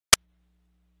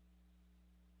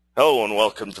Hello and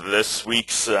welcome to this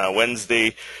week's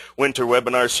Wednesday winter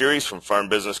webinar series from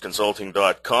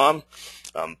farmbusinessconsulting.com.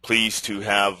 I'm pleased to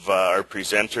have our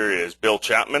presenter is Bill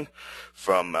Chapman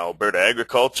from Alberta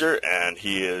Agriculture, and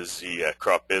he is the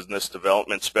crop business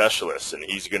development specialist, and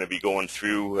he's going to be going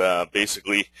through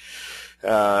basically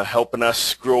helping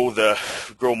us grow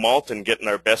malt and getting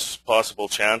our best possible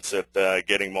chance at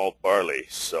getting malt barley.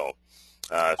 So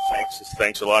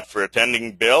thanks a lot for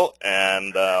attending, Bill,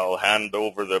 and I'll hand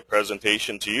over the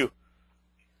presentation to you.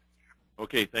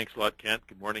 Okay, thanks a lot, Kent.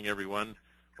 Good morning, everyone.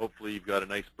 Hopefully you've got a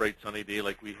nice, bright, sunny day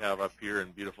like we have up here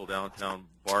in beautiful downtown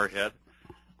Barrhead.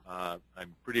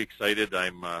 I'm pretty excited.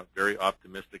 I'm very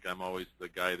optimistic. I'm always the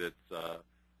guy that's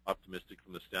optimistic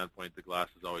from the standpoint the glass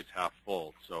is always half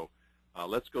full. So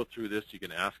let's go through this. You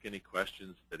can ask any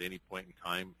questions at any point in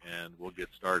time, and we'll get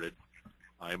started.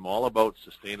 I'm all about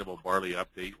sustainable barley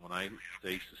update. When I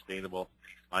say sustainable,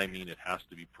 I mean it has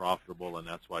to be profitable, and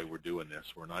that's why we're doing this.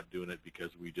 We're not doing it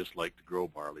because we just like to grow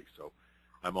barley. So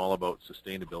I'm all about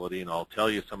sustainability, and I'll tell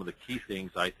you some of the key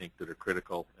things I think that are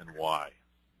critical and why.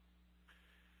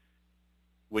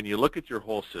 When you look at your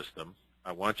whole system,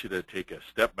 I want you to take a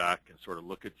step back and sort of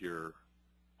look at your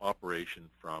operation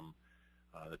from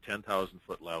the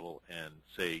 10,000-foot level and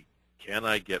say, can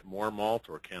I get more malt,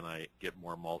 or can I get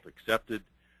more malt accepted?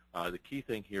 The key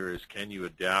thing here is, can you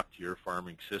adapt your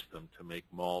farming system to make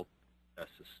malt a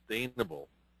sustainable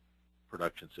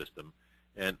production system?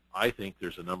 And I think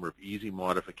there's a number of easy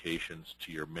modifications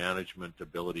to your management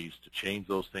abilities to change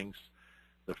those things.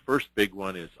 The first big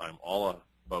one is I'm all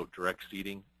about direct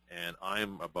seeding, and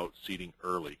I'm about seeding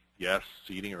early. Yes,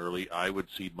 seeding early. I would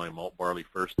seed my malt barley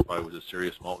first if I was a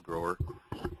serious malt grower.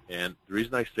 And the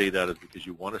reason I say that is because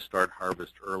you want to start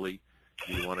harvest early.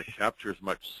 You want to capture as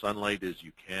much sunlight as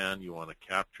you can. You want to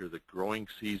capture the growing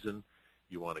season.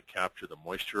 You want to capture the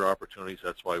moisture opportunities.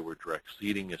 That's why we're direct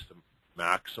seeding, is to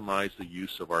maximize the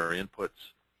use of our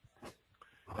inputs,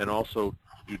 and also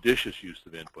judicious use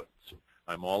of inputs.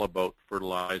 I'm all about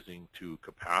fertilizing to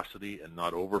capacity and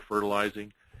not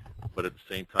over-fertilizing, but at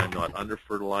the same time not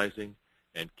under-fertilizing,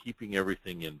 and keeping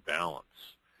everything in balance.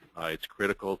 It's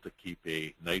critical to keep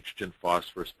a nitrogen,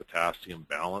 phosphorus, potassium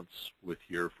balance with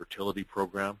your fertility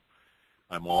program.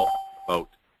 I'm all about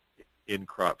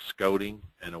in-crop scouting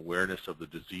and awareness of the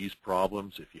disease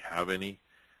problems, if you have any.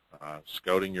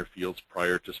 Scouting your fields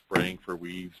prior to spraying for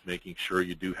weeds, making sure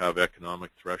you do have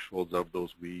economic thresholds of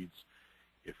those weeds.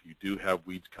 If you do have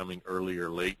weeds coming early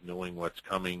or late, knowing what's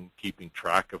coming, keeping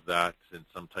track of that in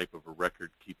some type of a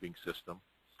record-keeping system.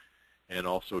 And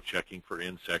also checking for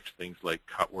insects, things like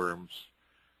cutworms,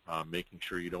 making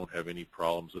sure you don't have any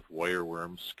problems with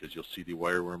wireworms, because you'll see the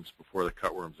wireworms before the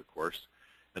cutworms, of course.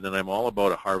 And then I'm all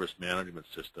about a harvest management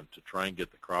system to try and get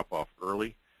the crop off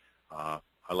early. I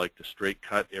like to straight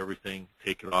cut everything,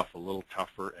 take it off a little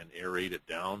tougher, and aerate it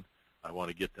down. I want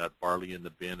to get that barley in the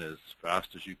bin as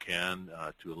fast as you can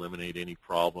to eliminate any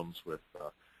problems with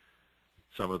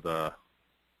some of the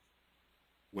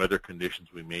weather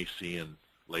conditions we may see in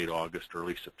late August,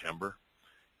 early September.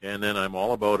 And then I'm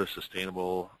all about a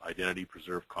sustainable identity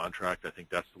preserve contract. I think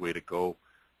that's the way to go.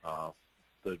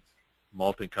 The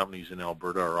malting companies in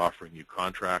Alberta are offering you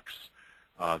contracts.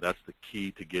 That's the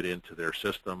key to get into their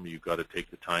system. You've got to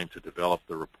take the time to develop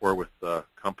the rapport with the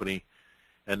company,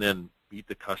 and then meet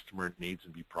the customer needs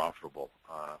and be profitable.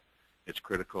 It's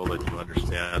critical that you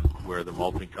understand where the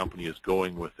malting company is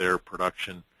going with their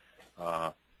production,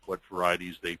 what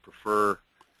varieties they prefer,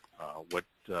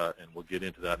 and we'll get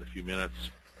into that in a few minutes,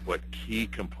 what key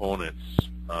components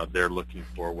they're looking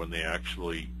for when they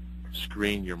actually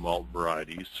screen your malt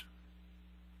varieties,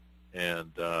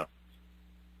 and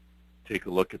take a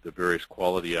look at the various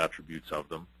quality attributes of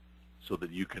them so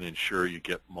that you can ensure you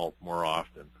get malt more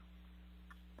often.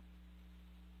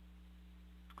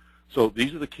 So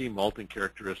these are the key malting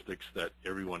characteristics that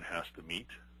everyone has to meet.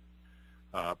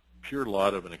 Pure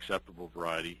lot of an acceptable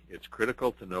variety. It's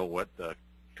critical to know what the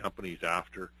company's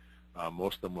after.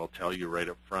 Most of them will tell you right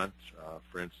up front.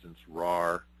 For instance,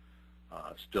 RAR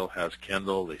still has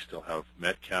Kendall. They still have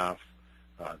Metcalf.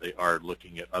 They are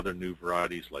looking at other new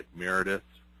varieties like Meredith.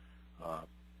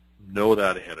 Know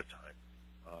that ahead of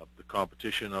time. The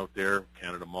competition out there,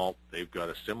 Canada Malt, they've got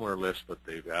a similar list, but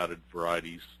they've added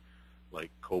varieties like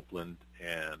Copeland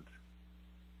and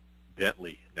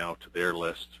Bentley now to their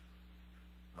list.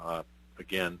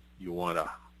 Again, you want a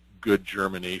good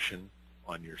germination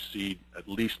on your seed, at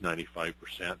least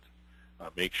 95%.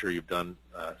 Make sure you've done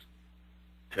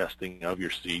testing of your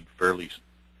seed fairly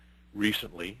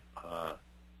recently.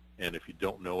 And if you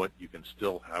don't know it, you can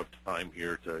still have time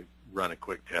here to run a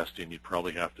quick test, and you'd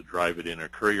probably have to drive it in or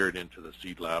courier it into the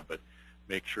seed lab, but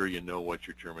make sure you know what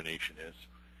your germination is.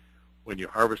 When you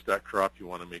harvest that crop, you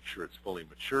want to make sure it's fully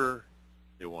mature.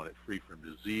 They want it free from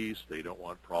disease. They don't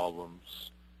want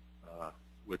problems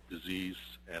with disease,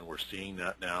 and we're seeing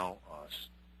that now.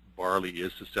 Barley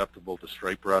is susceptible to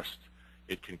stripe rust.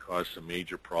 It can cause some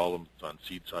major problems on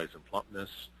seed size and plumpness.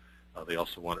 They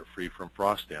also want it free from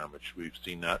frost damage. We've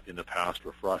seen that in the past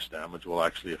where frost damage will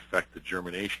actually affect the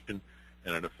germination,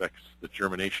 and it affects the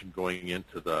germination going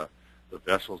into the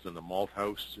vessels in the malt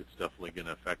house. It's definitely going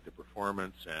to affect the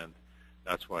performance, and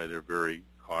that's why they're very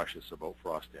cautious about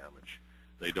frost damage.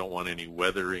 They don't want any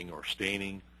weathering or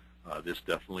staining. This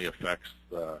definitely affects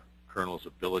the kernel's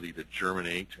ability to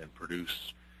germinate and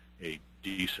produce a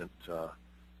decent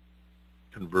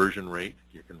conversion rate.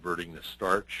 You're converting the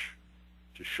starch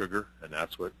to sugar, and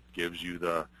that's what gives you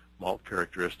the malt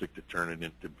characteristic to turn it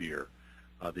into beer.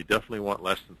 They definitely want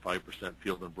less than 5%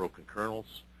 peeled and broken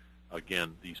kernels.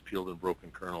 Again, these peeled and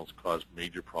broken kernels cause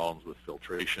major problems with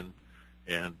filtration,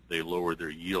 and they lower their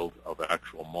yield of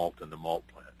actual malt in the malt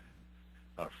plant.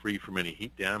 Free from any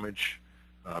heat damage.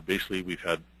 Basically, we've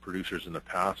had producers in the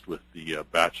past with the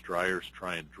batch dryers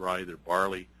try and dry their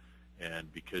barley,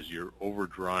 and because you're over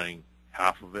drying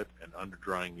half of it and under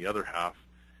drying the other half,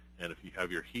 and if you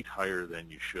have your heat higher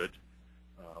than you should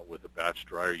with a batch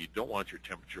dryer, you don't want your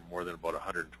temperature more than about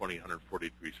 120, 140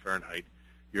 degrees Fahrenheit.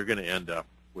 You're going to end up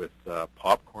with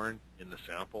popcorn in the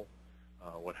sample.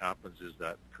 What happens is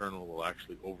that kernel will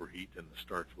actually overheat and the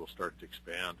starch will start to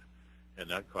expand, and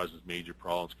that causes major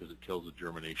problems because it kills the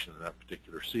germination of that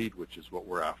particular seed, which is what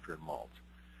we're after in malt.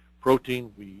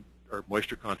 Protein, or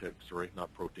moisture content, sorry,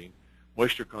 not protein.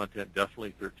 Moisture content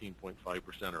definitely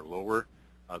 13.5% or lower.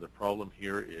 The problem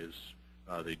here is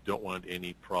they don't want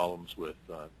any problems with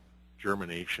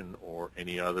germination or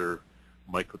any other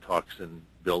mycotoxin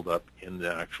buildup in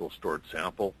the actual stored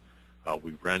sample.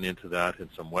 We've ran into that in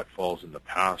some wet falls in the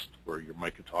past where your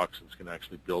mycotoxins can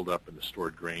actually build up in the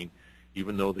stored grain.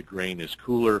 Even though the grain is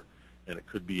cooler, and it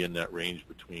could be in that range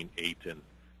between 8 and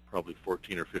probably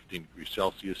 14 or 15 degrees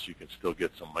Celsius, you can still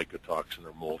get some mycotoxin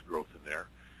or mold growth in there.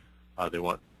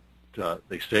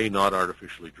 They say not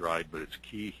artificially dried, but it's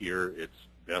key here. It's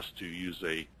best to use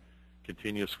a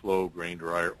continuous flow grain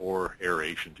dryer or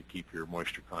aeration to keep your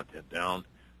moisture content down.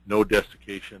 No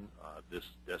desiccation. This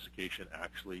desiccation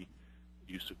actually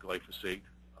use of glyphosate,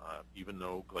 even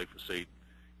though glyphosate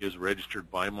is registered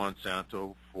by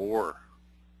Monsanto for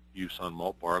use on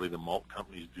malt barley. The malt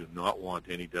companies do not want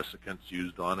any desiccants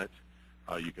used on it.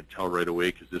 You can tell right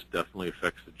away because this definitely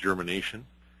affects the germination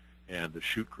and the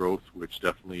shoot growth, which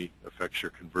definitely affects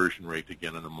your conversion rate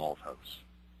again in the malt house.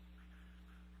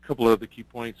 A couple of other key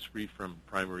points: free from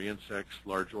primary insects,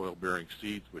 large oil-bearing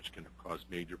seeds, which can cause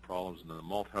major problems in the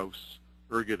malt house.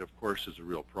 Ergot, of course, is a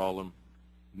real problem.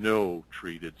 No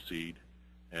treated seed,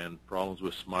 and problems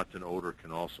with smut and odor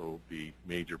can also be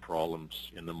major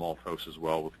problems in the malt house as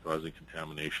well, with causing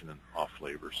contamination and off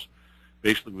flavors.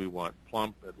 Basically, we want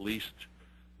plump at least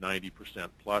 90%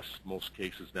 plus. Most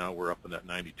cases now we're up in that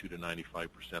 92 to 95%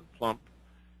 plump,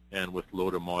 and with low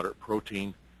to moderate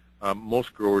protein.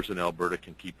 Most growers in Alberta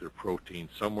can keep their protein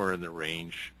somewhere in the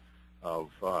range of,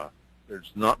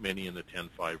 there's not many in the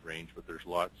 10.5 range, but there's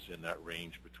lots in that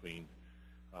range between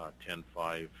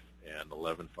 10.5 and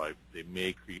 11.5. They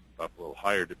may creep up a little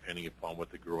higher depending upon what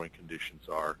the growing conditions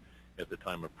are at the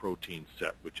time of protein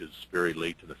set, which is very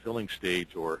late in the filling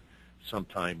stage or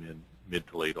sometime in mid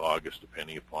to late August,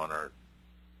 depending upon our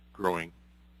growing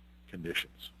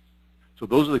conditions. So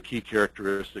those are the key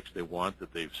characteristics they want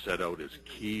that they've set out as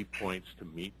key points to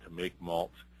meet to make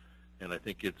malt. And I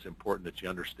think it's important that you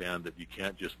understand that you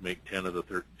can't just make 10 of the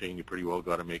 13. You pretty well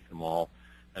got to make them all.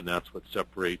 And that's what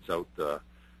separates out the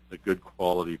good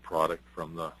quality product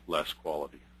from the less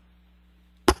quality.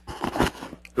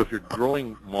 So if you're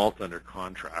growing malt under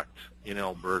contract in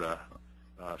Alberta,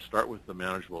 start with the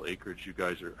manageable acreage. You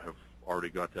guys have already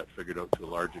got that figured out to a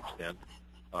large extent.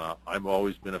 I've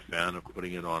always been a fan of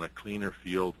putting it on a cleaner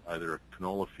field, either a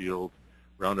canola field,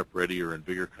 Roundup Ready, or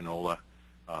Invigor canola.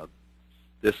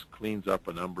 This cleans up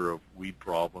a number of weed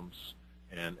problems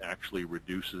and actually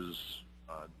reduces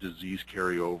disease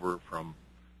carryover from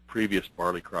previous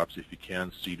barley crops if you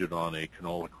can seed it on a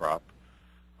canola crop.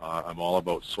 I'm all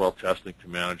about soil testing to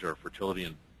manage our fertility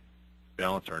and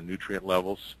balance our nutrient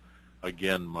levels.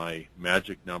 Again, my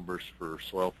magic numbers for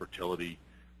soil fertility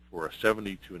for a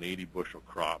 70 to an 80 bushel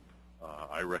crop,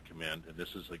 I recommend, and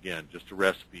this is again just a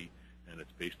recipe and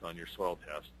it's based on your soil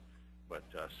test, but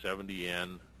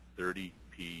 70N,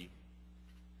 30P,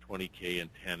 20K, and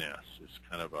 10S is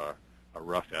kind of a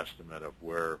rough estimate of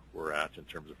where we're at in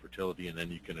terms of fertility, and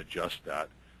then you can adjust that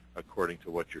according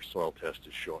to what your soil test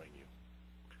is showing you.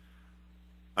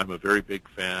 I'm a very big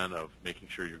fan of making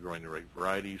sure you're growing the right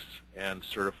varieties, and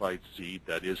certified seed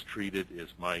that is treated is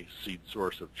my seed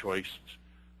source of choice.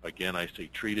 Again, I say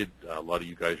treated. A lot of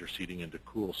you guys are seeding into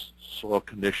cool soil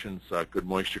conditions, good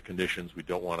moisture conditions. We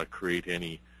don't want to create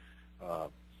any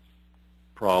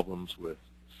problems with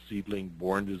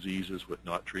seedling-borne diseases with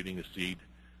not treating the seed.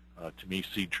 To me,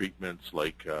 seed treatments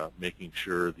like making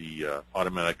sure the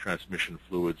automatic transmission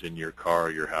fluid's in your car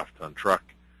or your half-ton truck,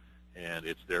 and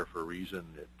it's there for a reason.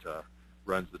 It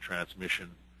runs the transmission.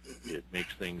 It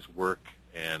makes things work,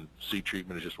 and seed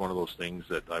treatment is just one of those things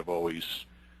that I've always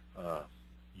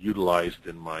utilized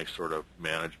in my sort of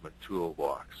management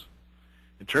toolbox.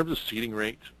 In terms of seeding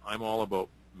rate, I'm all about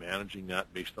managing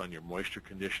that based on your moisture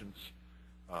conditions.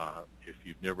 If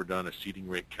you've never done a seeding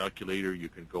rate calculator, you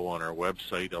can go on our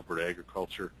website, Alberta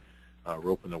Agriculture.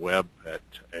 We're open the web at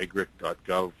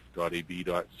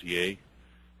agric.gov.ab.ca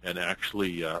and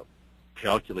actually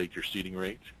calculate your seeding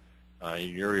rate. In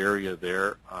your area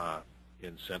there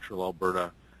in central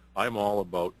Alberta, I'm all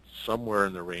about somewhere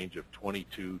in the range of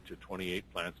 22 to 28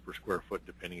 plants per square foot,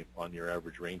 depending upon your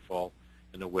average rainfall.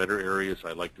 In the wetter areas,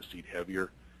 I like to seed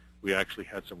heavier. We actually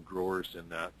had some growers in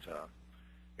that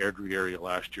Airdrie area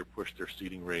last year push their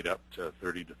seeding rate up to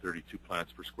 30 to 32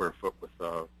 plants per square foot with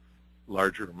a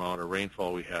larger amount of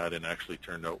rainfall we had, and actually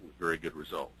turned out with very good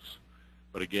results.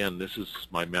 But again, this is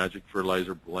my magic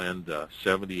fertilizer blend,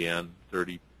 70N,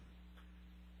 30P,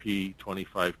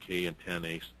 25K, and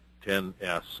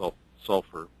 10S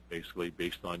sulfur, basically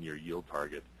based on your yield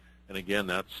target. And again,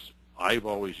 I've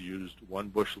always used 1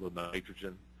 bushel of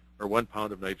nitrogen, or 1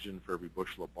 pound of nitrogen for every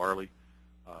bushel of barley.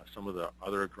 Some of the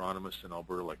other agronomists in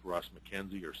Alberta, like Ross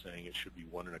McKenzie, are saying it should be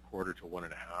 1 1/4 to 1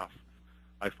 1/2.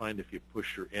 I find if you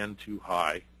push your N too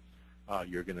high,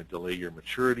 you're going to delay your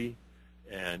maturity,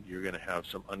 and you're going to have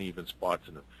some uneven spots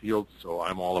in the field. So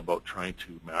I'm all about trying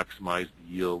to maximize the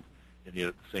yield, and yet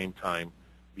at the same time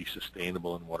be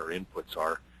sustainable in what our inputs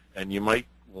are. And you might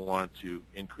want to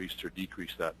increase or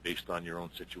decrease that based on your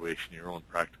own situation, your own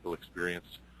practical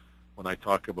experience. When I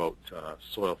talk about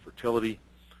soil fertility,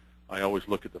 I always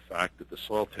look at the fact that the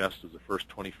soil test is the first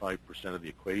 25% of the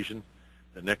equation.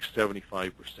 The next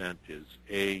 75% is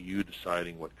A, you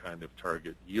deciding what kind of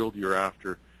target yield you're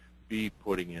after, B,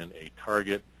 putting in a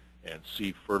target, and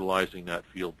C, fertilizing that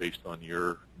field based on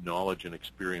your knowledge and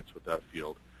experience with that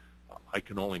field. I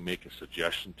can only make a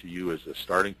suggestion to you as a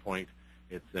starting point.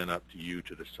 It's then up to you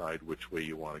to decide which way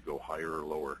you want to go, higher or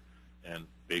lower, and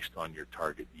based on your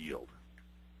target yield.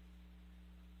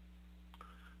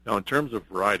 Now, in terms of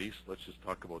varieties, let's just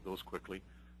talk about those quickly.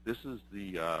 This is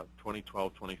the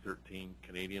 2012-2013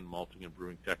 Canadian Malting and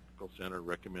Brewing Technical Center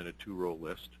recommended 2-row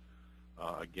list.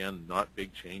 Again, not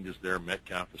big changes there.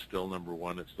 Metcalf is still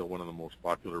 #1. It's still one of the most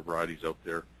popular varieties out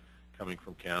there coming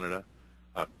from Canada.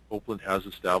 Copeland has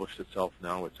established itself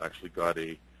now. It's actually got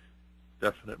a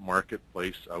definite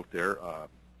marketplace out there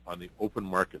on the open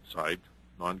market side,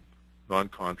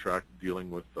 non-contract,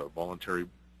 dealing with voluntary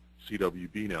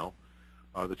CWB now.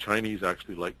 The Chinese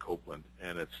actually like Copeland,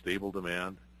 and it's stable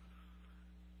demand.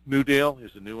 Newdale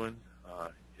is a new one.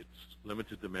 It's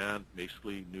limited demand.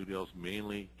 Basically, Newdale's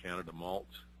mainly Canada malt.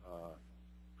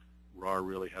 RAR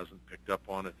really hasn't picked up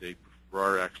on it.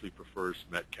 RAR actually prefers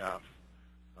Metcalf,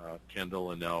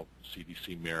 Kendall, and now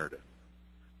CDC Meredith.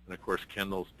 And of course,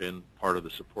 Kendall's been part of the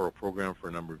Sapporo program for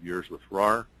a number of years with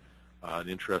RAR. An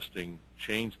interesting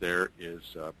change there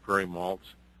is Prairie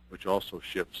Malt, which also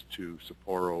ships to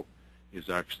Sapporo, is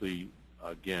actually,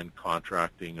 again,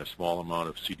 contracting a small amount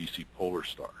of CDC Polar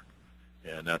Star,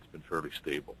 and that's been fairly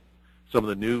stable. Some of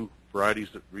the new varieties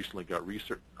that recently got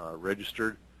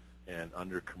registered and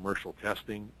under commercial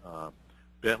testing,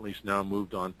 Bentley's now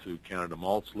moved on to Canada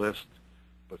Malt's list,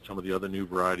 but some of the other new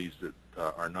varieties that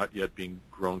are not yet being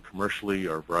grown commercially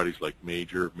are varieties like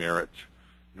Major, Merit,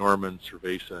 Norman,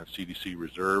 Cerveza, and CDC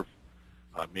Reserve.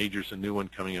 Major's a new one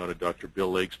coming out of Dr.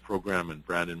 Bill Lake's program in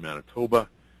Brandon, Manitoba.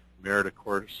 Merit, of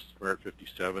course, Merit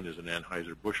 57 is an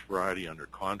Anheuser-Busch variety under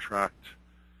contract.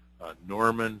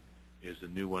 Norman is a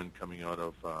new one coming out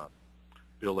of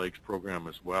Bill Lake's program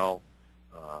as well.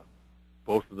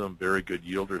 Both of them very good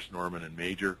yielders, Norman and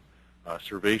Major.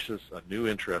 Cerveza's a new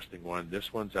interesting one.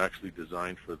 This one's actually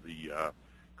designed for the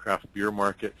craft beer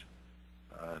market,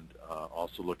 and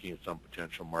also looking at some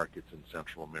potential markets in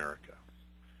Central America.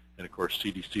 And of course,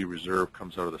 CDC Reserve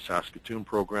comes out of the Saskatoon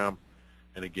program.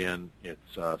 And again,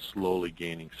 it's slowly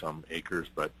gaining some acres,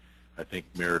 but I think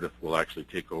Meredith will actually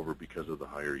take over because of the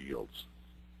higher yields.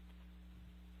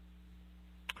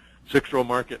 6-row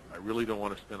market, I really don't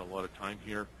want to spend a lot of time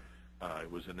here. It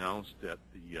was announced at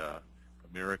the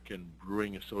American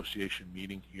Brewing Association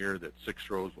meeting here that 6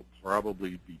 rows will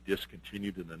probably be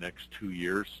discontinued in the next 2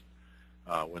 years.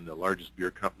 When the largest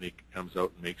beer company comes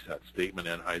out and makes that statement,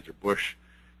 Anheuser-Busch,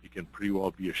 you can pretty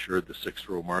well be assured the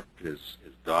 6-row market is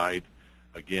died.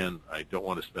 Again, I don't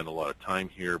want to spend a lot of time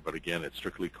here, but again, it's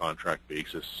strictly contract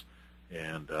basis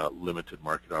and limited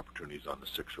market opportunities on the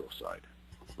 6-row side.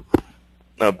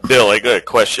 Now, Bill, I got a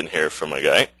question here from a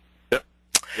guy.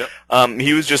 Yep.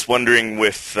 He was just wondering,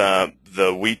 with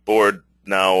the wheat board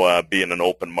now being an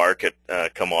open market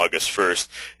come August 1st,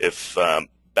 if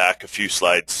back a few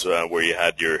slides where you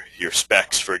had your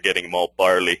specs for getting malt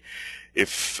barley,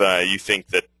 if you think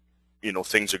that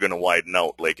things are going to widen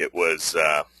out like it was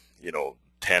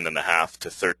 10.5 to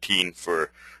 13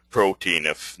 for protein,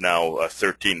 if now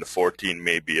 13 to 14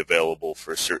 may be available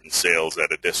for certain sales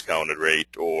at a discounted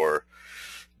rate, or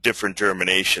different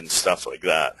germination, stuff like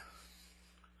that.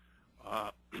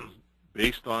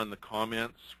 Based on the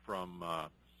comments from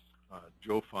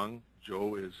Joe Fung,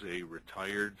 Joe is a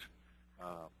retired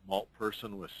malt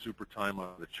person with super time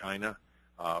out of China.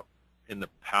 In the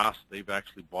past, they've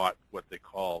actually bought what they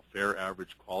call fair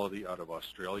average quality out of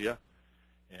Australia,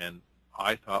 and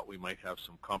I thought we might have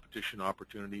some competition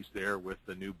opportunities there with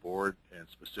the new board, and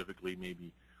specifically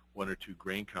maybe 1 or 2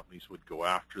 grain companies would go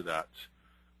after that,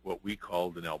 what we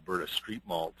called an Alberta street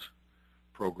malt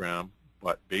program.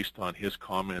 But based on his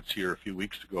comments here a few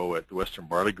weeks ago at the Western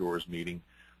Barley Growers meeting,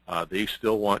 they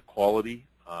still want quality.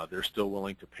 They're still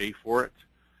willing to pay for it.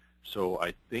 So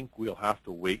I think we'll have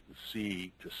to wait and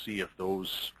see if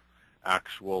those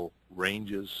actual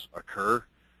ranges occur.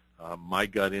 My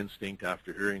gut instinct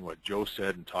after hearing what Joe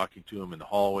said and talking to him in the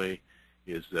hallway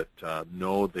is that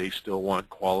no, they still want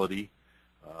quality.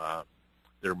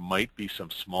 There might be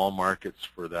some small markets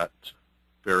for that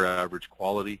fair average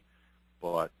quality,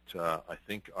 but I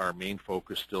think our main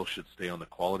focus still should stay on the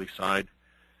quality side.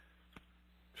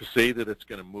 To say that it's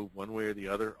going to move one way or the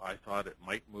other, I thought it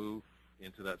might move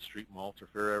into that street malt or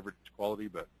fair average quality,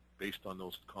 but based on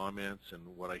those comments and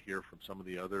what I hear from some of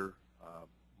the other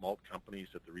malt companies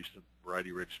at the recent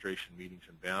variety registration meetings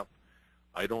in Banff,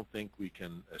 I don't think we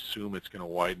can assume it's going to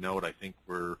widen out. I think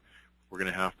we're going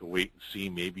to have to wait and see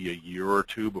maybe a year or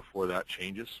 2 before that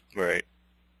changes. Right.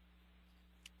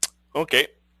 Okay.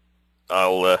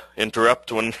 I'll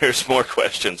interrupt when there's more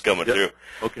questions coming through.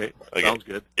 Okay. Sounds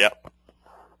good. Yep.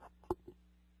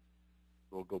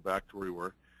 We'll go back to where we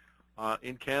were.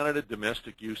 In Canada,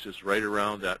 domestic use is right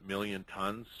around that 1 million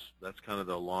tons. That's kind of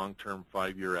the long-term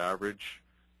 5-year average.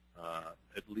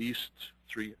 At least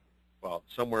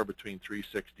somewhere between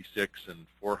 366 and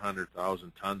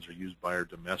 400,000 tons are used by our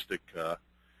domestic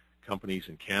companies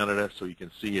in Canada. So you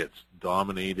can see it's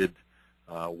dominated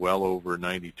well over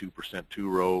 92%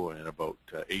 2-row and about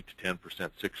 8 to 10%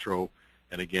 6-row.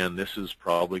 And again, this is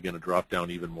probably going to drop down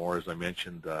even more, as I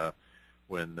mentioned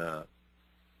when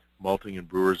Malting and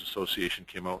Brewers Association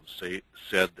came out and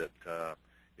said that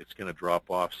it's going to drop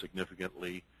off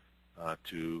significantly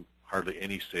to hardly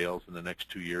any sales in the next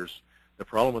 2 years. The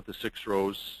problem with the 6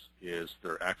 rows is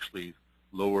they're actually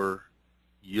lower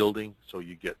yielding, so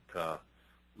you get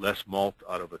less malt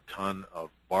out of a ton of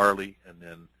barley, and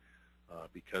then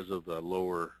because of the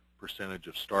lower percentage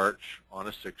of starch on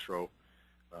a 6 row,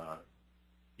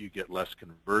 you get less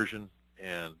conversion,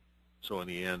 and so in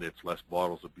the end it's less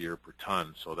bottles of beer per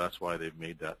ton. So that's why they've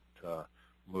made that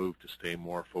move to stay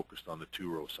more focused on the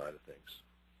 2-row side of things.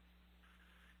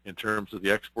 In terms of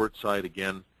the export side,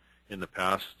 again, in the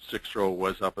past, 6-row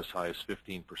was up as high as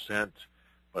 15%,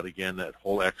 but again, that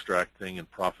whole extract thing and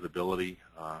profitability,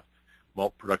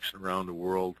 malt production around the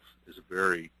world is a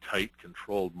very tight,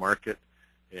 controlled market,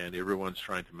 and everyone's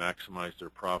trying to maximize their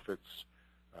profits.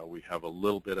 We have a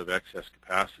little bit of excess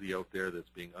capacity out there that's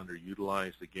being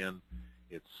underutilized. Again,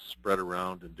 it's spread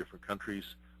around in different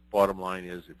countries. Bottom line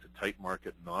is it's a tight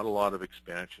market, not a lot of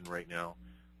expansion right now.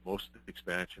 Most of the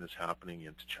expansion is happening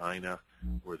into China,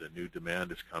 where the new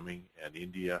demand is coming, and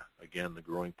India, again, the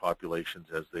growing populations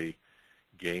as they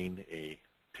gain a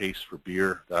taste for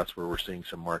beer. That's where we're seeing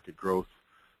some market growth.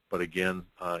 But again,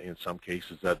 in some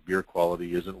cases, that beer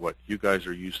quality isn't what you guys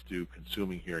are used to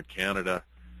consuming here in Canada.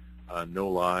 No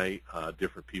lie,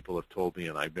 different people have told me,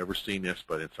 and I've never seen this,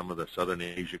 but in some of the Southern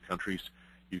Asia countries,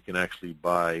 you can actually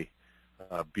buy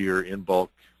beer in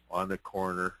bulk on the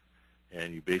corner,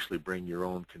 and you basically bring your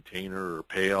own container or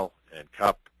pail and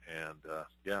cup and,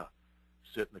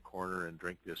 sit in the corner and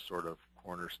drink this sort of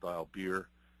corner-style beer.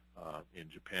 In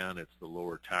Japan, it's the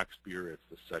lower tax beer. It's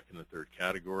the second and third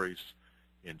categories.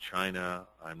 In China,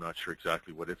 I'm not sure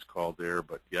exactly what it's called there,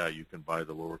 but, yeah, you can buy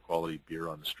the lower quality beer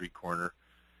on the street corner.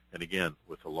 And again,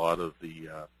 with a lot of the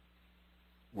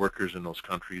workers in those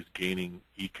countries gaining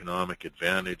economic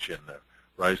advantage and the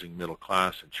rising middle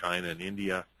class in China and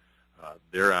India.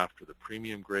 They're after the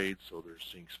premium grade, so they're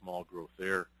seeing small growth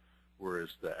there, whereas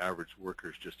the average worker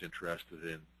is just interested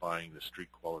in buying the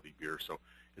street quality beer. So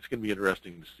it's going to be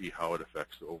interesting to see how it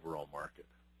affects the overall market.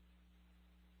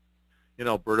 In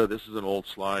Alberta, this is an old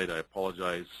slide. I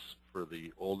apologize for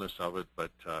the oldness of it,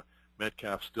 but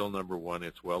Metcalfe's still number one.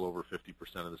 It's well over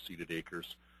 50% of the seeded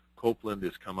acres. Copeland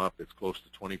has come up. It's close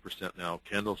to 20% now.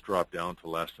 Kendall's dropped down to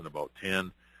less than about 10.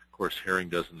 Of course,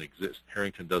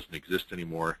 Harrington doesn't exist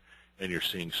anymore, and you're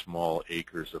seeing small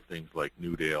acres of things like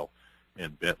Newdale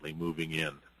and Bentley moving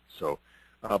in. So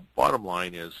bottom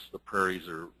line is the prairies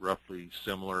are roughly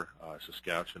similar.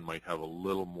 Saskatchewan might have a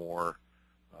little more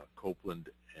Copeland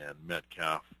and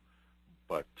Metcalfe,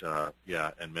 but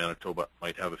yeah, and Manitoba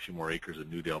might have a few more acres in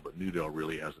Newdale, but Newdale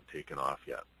really hasn't taken off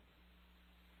yet.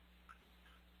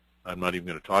 I'm not even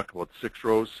going to talk about the 6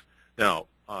 rows. Now,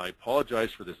 I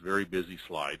apologize for this very busy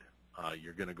slide.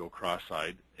 You're going to go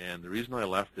cross-eyed, and the reason I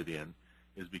left it in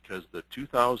is because the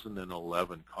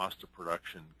 2011 cost of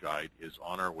production guide is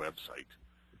on our website,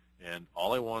 and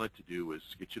all I wanted to do is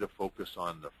get you to focus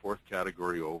on the 4th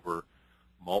category over,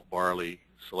 malt barley,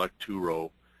 select 2-row,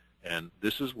 and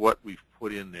this is what we've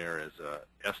put in there as an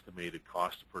estimated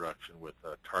cost of production with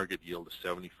a target yield of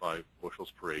 75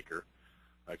 bushels per acre.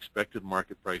 Expected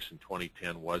market price in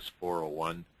 2010 was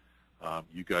 $4.01.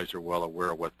 You guys are well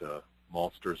aware of what the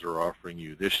maltsters are offering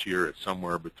you this year. It's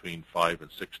somewhere between $5 and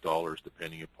 $6,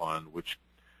 depending upon which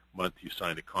month you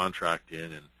signed a contract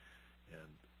in and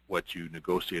what you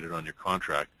negotiated on your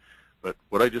contract. But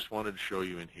what I just wanted to show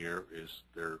you in here is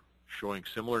they're showing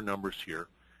similar numbers here.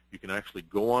 You can actually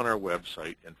go on our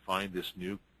website and find this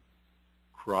new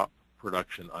crop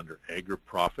production under Agri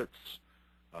Profits,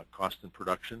 cost and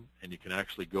production, and you can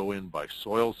actually go in by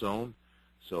soil zone.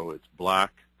 So it's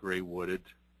black, gray wooded,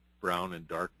 brown, and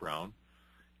dark brown.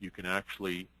 You can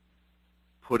actually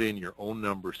put in your own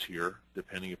numbers here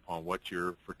depending upon what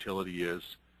your fertility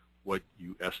is, what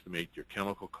you estimate your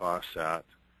chemical costs at.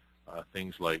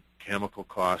 Things like chemical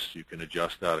costs, you can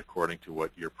adjust that according to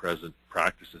what your present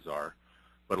practices are.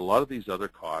 But a lot of these other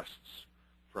costs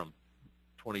from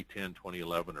 2010,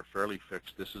 2011 are fairly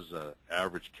fixed. This is an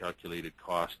average calculated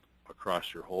cost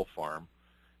across your whole farm.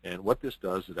 And what this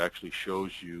does, it actually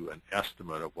shows you an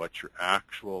estimate of what your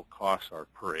actual costs are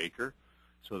per acre,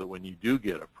 so that when you do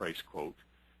get a price quote,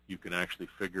 you can actually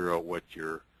figure out what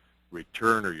your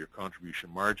return or your contribution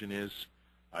margin is.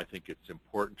 I think it's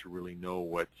important to really know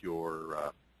what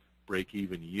your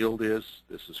break-even yield is.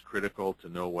 This is critical to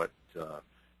know what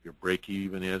your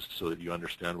break-even is so that you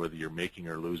understand whether you're making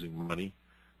or losing money.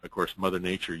 Of course, Mother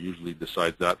Nature usually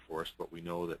decides that for us, but we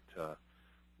know that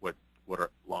what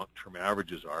our long-term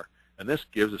averages are. And this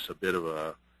gives us a bit of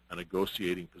a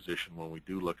negotiating position when we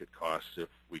do look at costs, if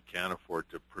we can afford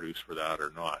to produce for that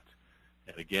or not.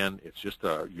 And again, it's just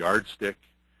a yardstick.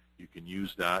 You can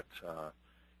use that.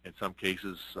 In some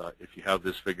cases, if you have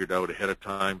this figured out ahead of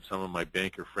time, some of my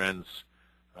banker friends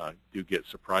do get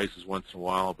surprises once in a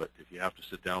while, but if you have to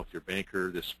sit down with your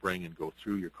banker this spring and go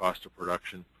through your cost of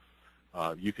production,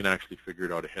 you can actually figure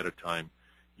it out ahead of time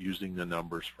using the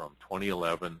numbers from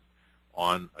 2011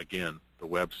 on, again, the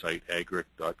website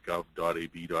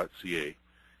agric.gov.ab.ca,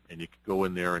 and you can go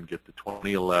in there and get the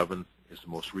 2011 is the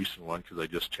most recent one because I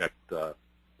just checked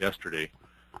yesterday.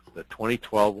 The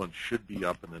 2012 one should be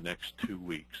up in the next 2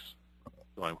 weeks,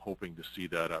 so I'm hoping to see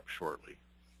that up shortly.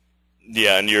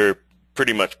 Yeah, and you're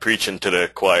pretty much preaching to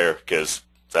the choir because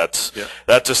that's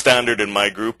a standard in my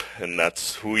group, and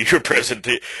that's who you're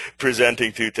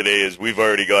presenting to today. Is we've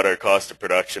already got our cost of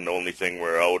production. The only thing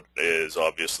we're out is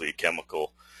obviously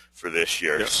chemical for this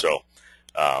year. Yep. So,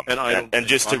 and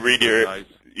just to reiterate,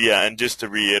 and just to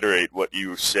reiterate what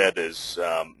you said is,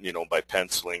 by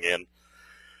penciling in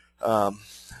a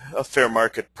fair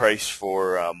market price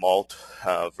for malt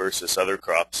versus other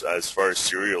crops as far as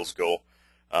cereals go,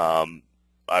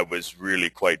 I was really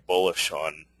quite bullish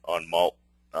on malt.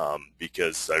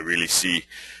 Because I really see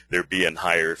there being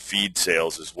higher feed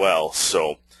sales as well.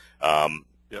 So,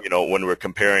 when we're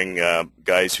comparing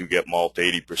guys who get malt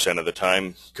 80% of the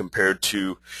time compared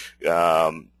to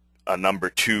a number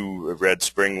 2 red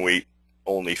spring wheat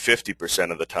only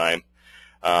 50% of the time,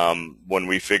 when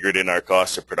we figured in our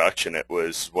cost of production, it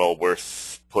was well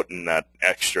worth putting that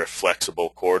extra flexible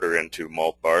quarter into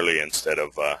malt barley instead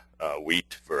of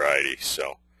wheat variety.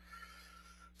 So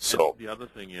the other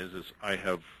thing is I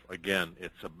have, again,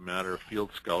 it's a matter of field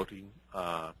scouting.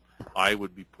 I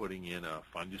would be putting in a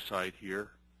fungicide here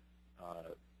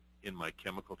in my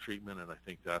chemical treatment, and I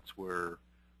think that's where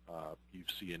You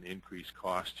see an increased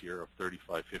cost here of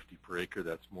 $35.50 per acre.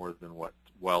 That's more than what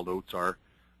wild oats are.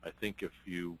 I think if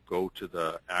you go to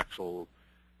the actual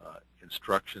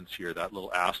instructions here, that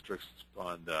little asterisk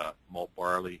on the malt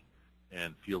barley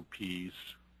and field peas,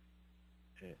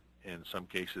 in some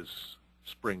cases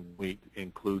spring wheat,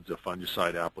 includes a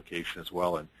fungicide application as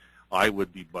well, and I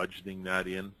would be budgeting that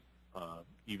in,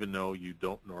 even though you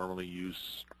don't normally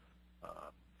use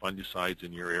fungicides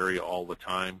in your area all the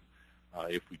time.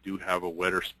 If we do have a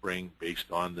wetter spring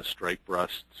based on the stripe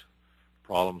rust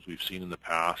problems we've seen in the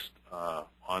past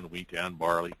on wheat and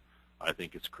barley, I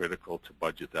think it's critical to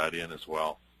budget that in as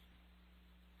well.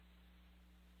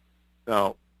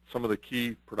 Now, some of the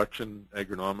key production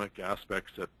agronomic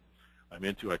aspects that I'm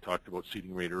into, I talked about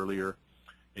seeding rate earlier.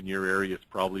 In your area, it's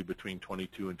probably between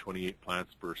 22 and 28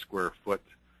 plants per square foot.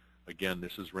 Again,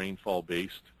 this is rainfall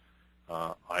based.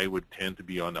 I would tend to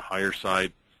be on the higher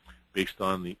side based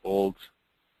on the old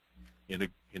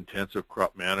intensive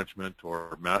crop management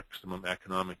or maximum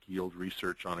economic yield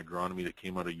research on agronomy that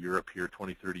came out of Europe here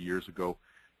 20, 30 years ago.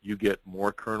 You get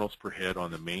more kernels per head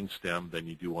on the main stem than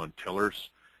you do on tillers.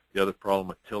 The other problem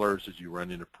with tillers is you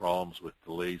run into problems with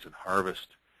delays in harvest.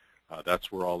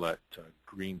 That's where all that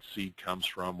green seed comes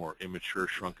from, or immature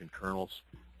shrunken kernels.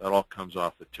 That all comes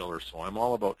off the tiller. So I'm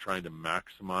all about trying to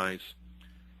maximize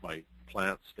my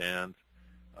plant stand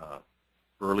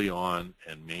early on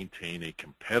and maintain a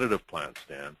competitive plant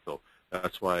stand. So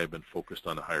that's why I've been focused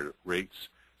on the higher rates.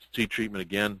 Seed treatment,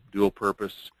 again, dual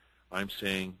purpose. I'm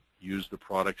saying use the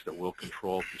products that will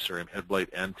control Fusarium head blight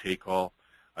and take-all.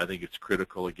 I think it's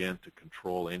critical, again, to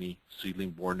control any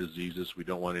seedling-borne diseases. We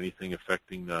don't want anything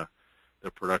affecting the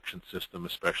production system,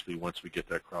 especially once we get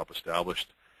that crop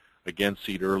established. Again,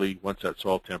 seed early. Once that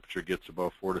soil temperature gets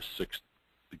above 4 to 6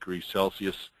 degrees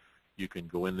Celsius, you can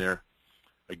go in there.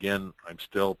 Again, I'm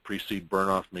still pre-seed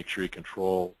burn-off. Make sure you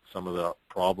control some of the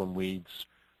problem weeds,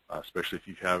 especially if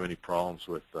you have any problems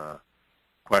with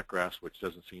quackgrass, which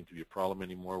doesn't seem to be a problem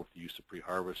anymore with the use of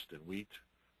pre-harvest in wheat,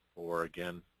 or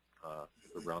again,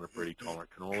 the Roundup Ready tolerant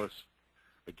canolas.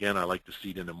 Again, I like to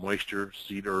seed into moisture,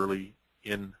 seed early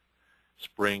in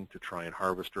spring to try and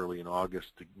harvest early in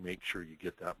August to make sure you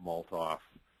get that malt off.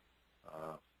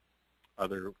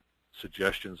 Other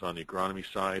suggestions on the agronomy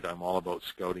side, I'm all about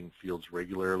scouting fields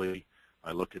regularly.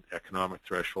 I look at economic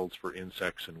thresholds for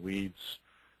insects and weeds.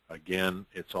 Again,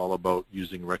 it's all about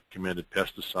using recommended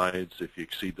pesticides if you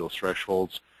exceed those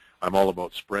thresholds. I'm all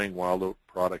about spraying wild oat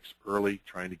products early,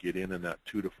 trying to get in that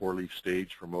 2 to 4 leaf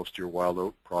stage for most of your wild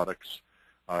oat products.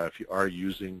 If you are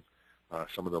using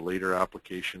some of the later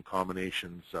application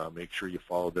combinations, make sure you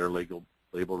follow their label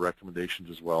recommendations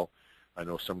as well. I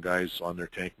know some guys on their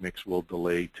tank mix will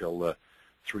delay till the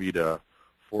 3 to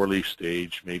 4 leaf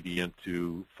stage, maybe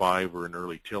into 5 or an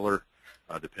early tiller,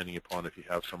 depending upon if you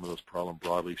have some of those problem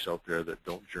broadleafs out there that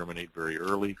don't germinate very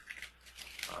early.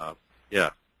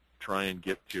 Yeah, try and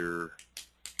get your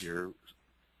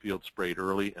field sprayed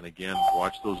early, and again,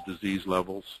 watch those disease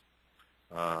levels.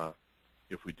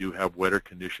 If we do have wetter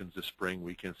conditions this spring,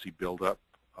 we can see buildup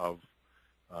of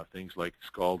things like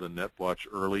scald and net blotch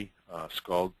early.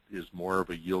 Scald is more of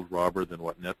a yield robber than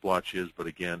what net blotch is, but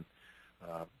again,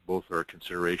 both are a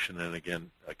consideration. And again,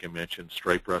 like I mentioned,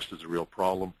 stripe rust is a real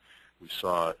problem. We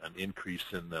saw an increase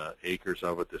in the acres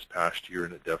of it this past year,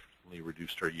 and it definitely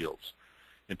reduced our yields.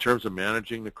 In terms of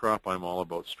managing the crop, I'm all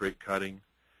about straight cutting.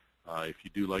 If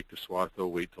you do like to swath, though,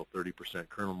 wait till 30%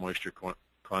 kernel moisture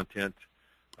content.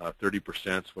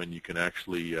 30% is when you can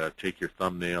actually take your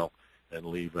thumbnail and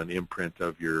leave an imprint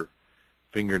of your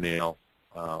fingernail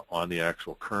on the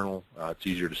actual kernel. It's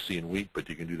easier to see in wheat, but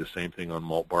you can do the same thing on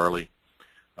malt barley.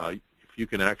 If you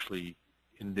can actually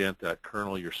indent that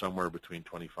kernel, you're somewhere between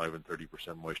 25 and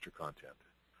 30% moisture content.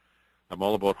 I'm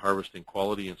all about harvesting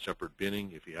quality and separate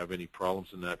binning. If you have any problems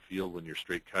in that field when you're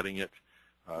straight cutting it,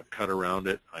 cut around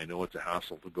it. I know it's a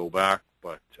hassle to go back,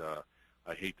 but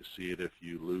I hate to see it if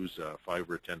you lose a 5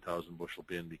 or 10,000 bushel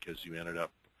bin because you ended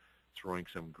up throwing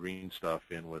some green stuff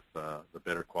in with the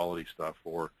better quality stuff,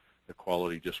 or the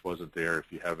quality just wasn't there.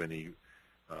 If you have any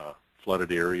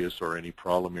flooded areas or any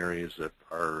problem areas that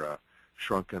are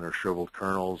shrunken or shriveled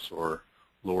kernels or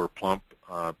lower plump,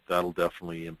 that'll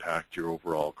definitely impact your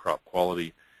overall crop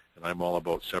quality. And I'm all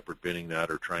about separate binning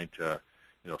that, or trying to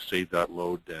save that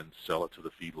load and sell it to the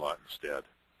feedlot instead.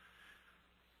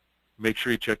 Make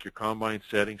sure you check your combine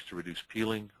settings to reduce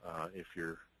peeling. If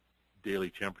your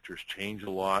daily temperatures change a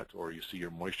lot, or you see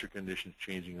your moisture conditions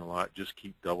changing a lot, just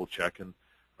keep double checking.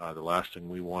 The last thing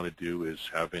we want to do is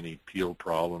have any peel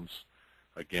problems.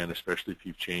 Again, especially if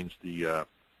you've changed the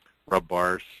rub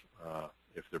bars,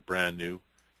 if they're brand new,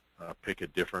 pick a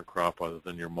different crop other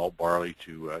than your malt barley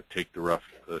to take the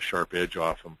sharp edge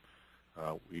off them.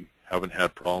 We haven't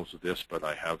had problems with this, but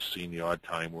I have seen the odd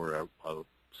time where a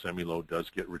semi-low does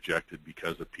get rejected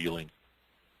because of peeling.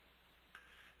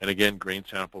 And again, grain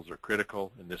samples are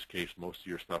critical. In this case, most of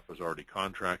your stuff is already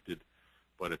contracted,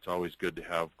 but it's always good to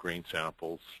have grain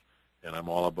samples. And I'm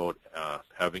all about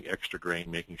having extra grain,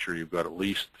 making sure you've got at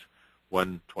least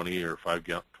one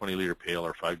 20-liter pail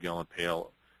or 5-gallon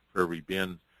pail for every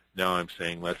bin. Now I'm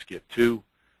saying let's get 2.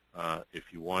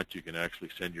 If you want, you can actually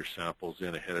send your samples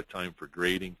in ahead of time for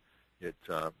grading. It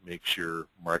makes your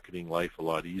marketing life a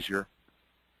lot easier.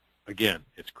 Again,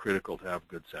 it's critical to have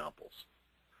good samples.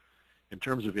 In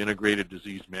terms of integrated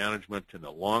disease management in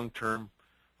the long term,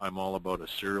 I'm all about a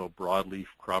cereal broadleaf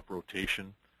crop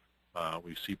rotation.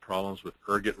 We see problems with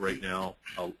ergot right now.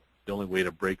 The only way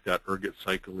to break that ergot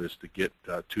cycle is to get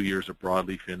 2 years of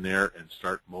broadleaf in there and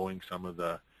start mowing some of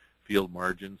the field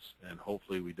margins, and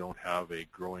hopefully we don't have a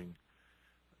growing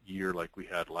year like we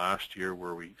had last year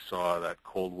where we saw that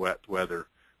cold, wet weather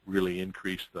really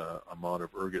increase the amount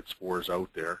of ergot spores out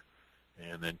there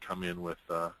and then come in with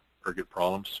ergot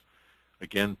problems.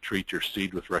 Again, treat your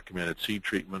seed with recommended seed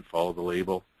treatment, follow the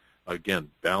label. Again,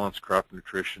 balance crop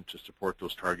nutrition to support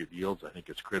those target yields. I think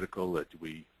it's critical that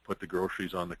we put the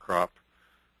groceries on the crop.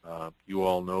 You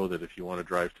all know that if you want to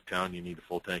drive to town, you need a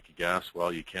full tank of gas.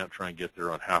 Well, you can't try and get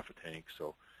there on half a tank.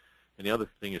 So, and the other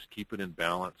thing is keep it in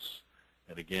balance.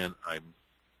 And again,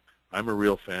 I'm a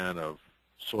real fan of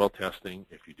soil testing.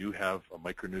 If you do have a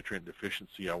micronutrient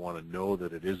deficiency, I want to know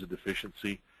that it is a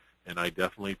deficiency. And I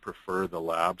definitely prefer the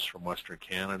labs from Western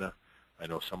Canada. I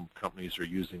know some companies are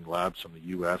using labs from the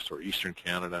U.S. or Eastern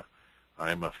Canada.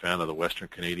 I'm a fan of the Western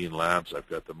Canadian labs. I've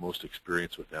got the most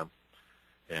experience with them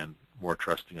and more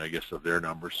trusting, I guess, of their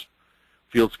numbers.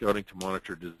 Field scouting to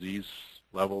monitor disease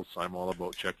levels. I'm all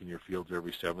about checking your fields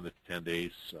every 7 to 10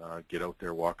 days. Get out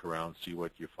there, walk around, see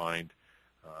what you find.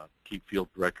 Keep field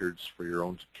records for your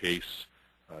own case.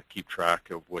 Keep track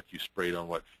of what you sprayed on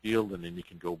what field, and then you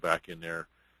can go back in there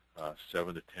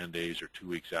 7 to 10 days or 2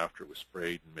 weeks after it was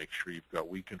sprayed and make sure you've got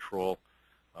weed control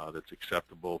that's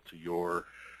acceptable to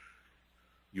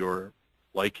your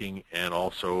liking, and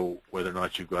also whether or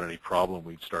not you've got any problem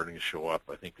weeds starting to show up.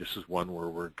 I think this is one where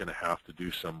we're going to have to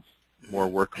do some more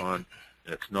work on,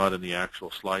 and it's not in the actual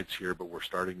slides here, but we're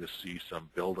starting to see some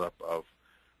buildup of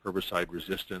herbicide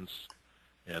resistance,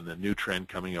 and the new trend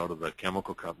coming out of the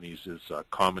chemical companies is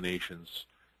combinations,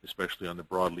 especially on the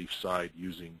broadleaf side,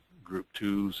 using group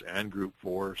 2s and group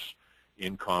 4s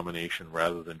in combination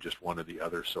rather than just one or the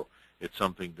other. So it's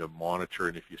something to monitor,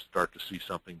 and if you start to see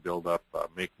something build up,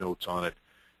 make notes on it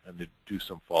and to do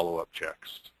some follow-up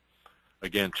checks.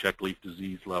 Again, check leaf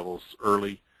disease levels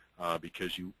early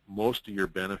because most of your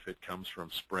benefit comes from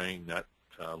spraying that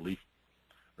leaf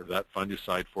or that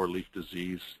fungicide for leaf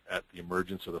disease at the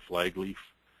emergence of the flag leaf.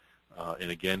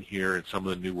 And again, here in some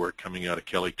of the new work coming out of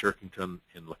Kelly Turkington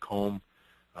in Lacombe,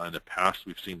 in the past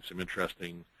we've seen some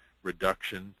interesting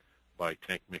reduction by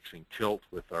tank mixing tilt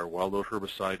with our wild oat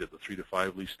herbicide at the 3 to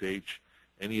 5 leaf stage.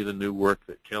 Any of the new work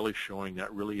that Kelly's showing,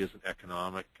 that really isn't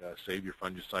economic. Save your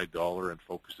fungicide dollar and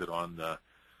focus it on the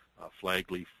flag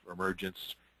leaf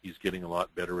emergence. He's getting a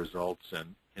lot better results,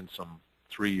 and in some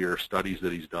 3-year studies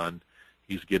that he's done,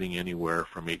 he's getting anywhere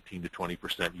from 18 to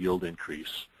 20% yield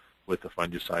increase with the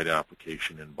fungicide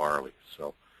application in barley.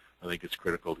 So I think it's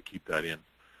critical to keep that in.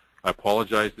 I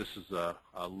apologize, this is a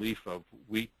leaf of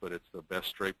wheat, but it's the best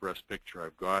stripe rust picture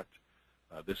I've got.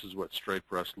 This is what stripe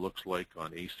rust looks like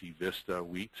on AC Vista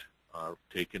wheat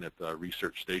taken at the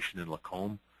research station in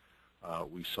Lacombe.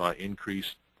 We saw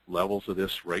increased levels of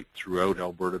this right throughout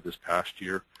Alberta this past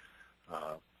year.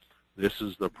 This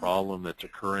is the problem that's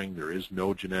occurring. There is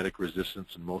no genetic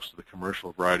resistance in most of the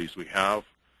commercial varieties we have,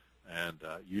 and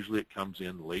usually it comes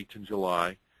in late in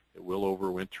July. It will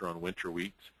overwinter on winter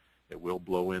wheat. It will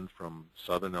blow in from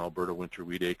southern Alberta winter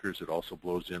wheat acres. It also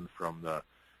blows in from the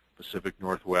Pacific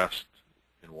Northwest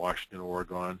in Washington,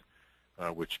 Oregon,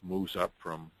 which moves up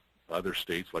from other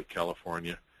states like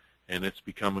California, and it's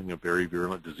becoming a very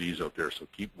virulent disease out there, so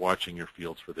keep watching your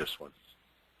fields for this one.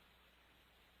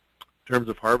 In terms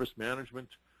of harvest management,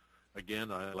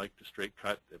 again, I like to straight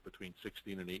cut at between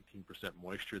 16 and 18%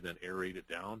 moisture, then aerate it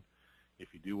down.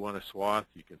 If you do want to swath,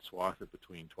 you can swath it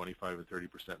between 25 and 30%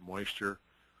 moisture.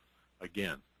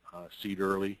 Again, seed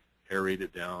early, aerate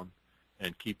it down,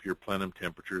 and keep your plenum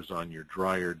temperatures on your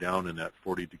dryer down in that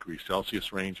 40 degrees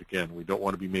Celsius range. Again, we don't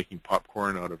want to be making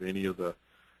popcorn out of any of the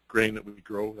grain that we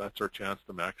grow. That's our chance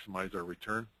to maximize our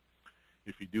return.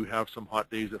 If you do have some hot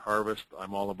days at harvest,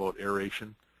 I'm all about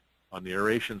aeration. On the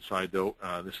aeration side, though,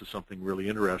 this is something really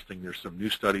interesting. There's some new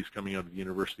studies coming out of the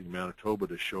University of Manitoba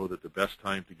to show that the best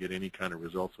time to get any kind of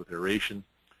results with aeration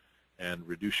and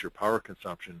reduce your power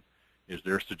consumption is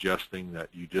they're suggesting that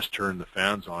you just turn the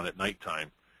fans on at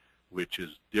nighttime, which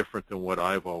is different than what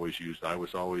I've always used. I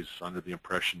was always under the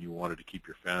impression you wanted to keep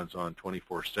your fans on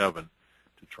 24/7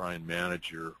 to try and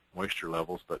manage your moisture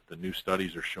levels, but the new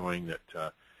studies are showing that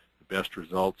the best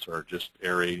results are just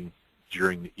aerating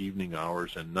during the evening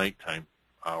hours and nighttime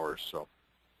hours. So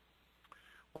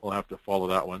we'll have to follow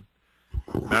that one.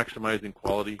 Maximizing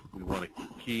quality, we want to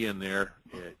key in there.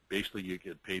 Basically, you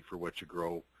get paid for what you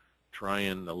grow. Try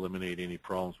and eliminate any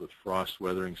problems with frost,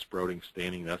 weathering, sprouting,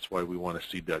 staining. That's why we want to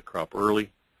seed that crop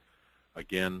early.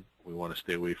 Again, we want to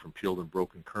stay away from peeled and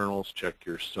broken kernels. Check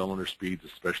your cylinder speeds,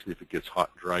 especially if it gets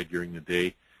hot and dry during the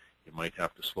day. You might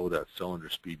have to slow that cylinder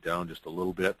speed down just a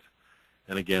little bit.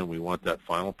 And again, we want that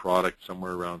final product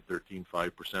somewhere around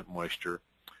 13.5% moisture.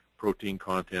 Protein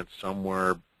content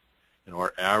somewhere,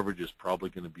 our average is probably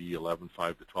going to be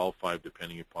 11.5 to 12.5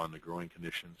 depending upon the growing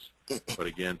conditions. But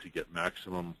again, to get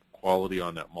maximum quality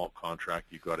on that malt contract,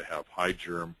 you've got to have high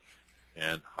germ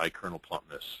and high kernel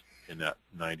plumpness in that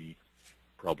 90,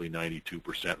 probably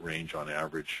 92% range on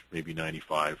average, maybe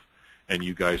 95. And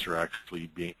you guys are actually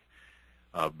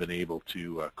been able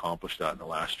to accomplish that in the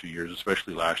last few years,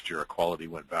 especially last year. Our quality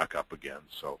went back up again,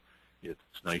 so it's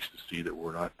nice to see that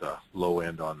we're not the low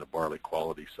end on the barley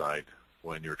quality side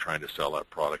when you're trying to sell that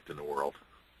product in the world.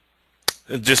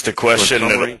 Just a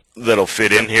question that'll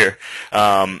fit in here.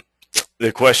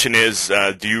 The question is,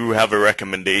 do you have a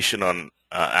recommendation on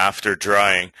after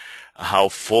drying how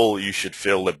full you should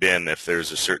fill the bin, if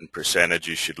there's a certain percentage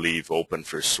you should leave open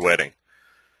for sweating?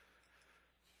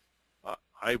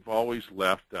 I've always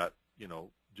left that,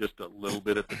 just a little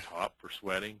bit at the top for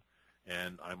sweating,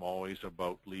 and I'm always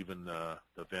about leaving the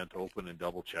vent open and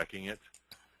double checking it.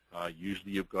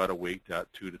 Usually you've got to wait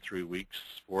that 2 to 3 weeks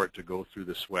for it to go through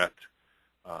the sweat.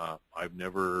 I've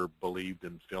never believed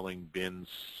in filling bins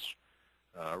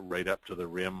right up to the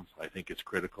rim. I think it's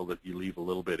critical that you leave a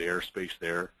little bit airspace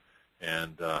there.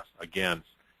 And again,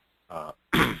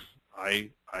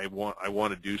 I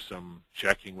want to do some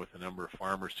checking with a number of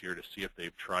farmers here to see if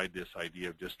they've tried this idea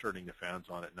of just turning the fans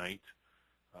on at night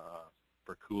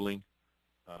for cooling.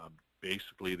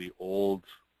 Basically, the old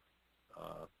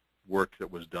work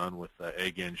that was done with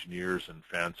egg engineers and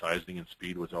fan sizing and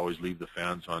speed was always leave the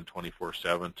fans on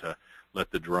 24/7 to let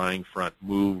the drying front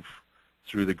move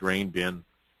through the grain bin.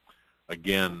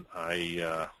 Again,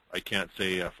 I can't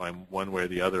say if I'm one way or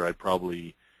the other. I'd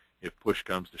probably, if push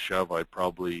comes to shove, I'd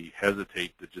probably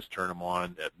hesitate to just turn them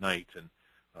on at night. And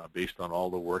based on all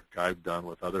the work I've done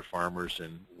with other farmers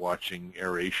and watching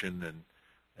aeration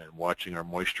and watching our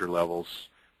moisture levels,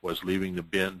 was leaving the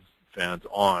bin fans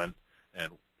on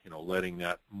and letting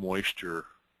that moisture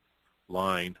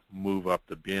line move up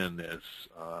the bin as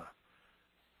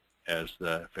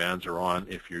the fans are on.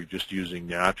 If you're just using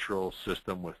natural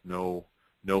system with no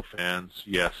fans,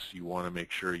 yes, you want to make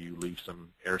sure you leave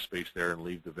some airspace there and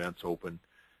leave the vents open.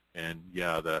 And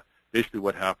yeah, basically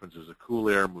what happens is the cool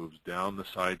air moves down the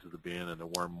sides of the bin and the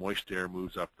warm moist air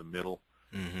moves up the middle.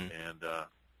 Mm-hmm. And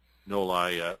no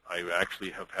lie, I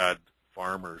actually have had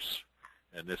farmers,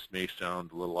 and this may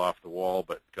sound a little off the wall,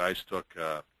 but guys took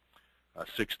a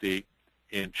 6 to 8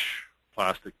 inch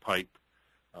plastic pipe,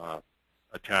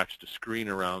 attached a screen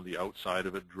around the outside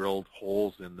of it, drilled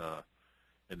holes in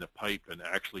the pipe, and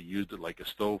actually used it like a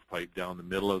stovepipe down the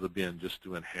middle of the bin just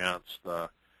to enhance the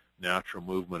natural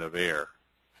movement of air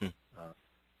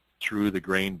through the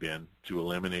grain bin to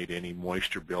eliminate any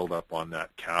moisture buildup on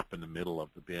that cap in the middle of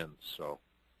the bin. So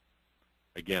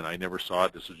again, I never saw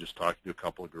it. This was just talking to a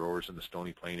couple of growers in the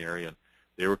Stony Plain area, and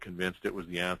they were convinced it was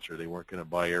the answer. They weren't going to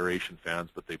buy aeration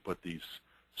fans, but they put these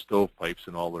stovepipes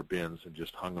in all their bins and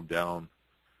just hung them down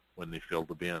when they filled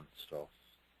the bins. So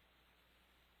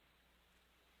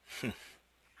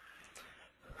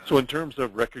in terms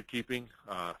of record keeping,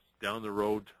 down the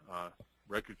road,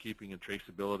 record keeping and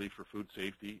traceability for food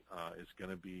safety is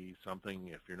going to be something.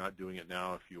 If you're not doing it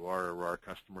now, if you are a RAR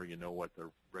customer, you know what the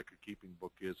record keeping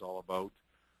book is all about.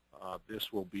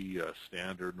 This will be a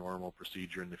standard normal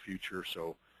procedure in the future.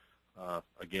 So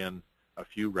again, a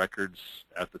few records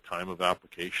at the time of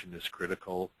application is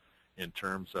critical in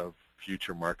terms of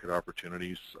future market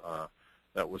opportunities.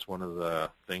 That was one of the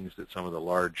things that some of the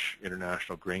large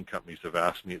international grain companies have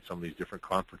asked me at some of these different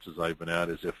conferences I've been at,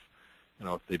 is if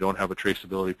they don't have a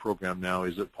traceability program now,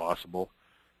 is it possible?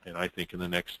 And I think in the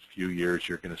next few years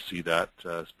you're going to see that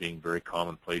as being very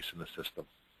commonplace in the system.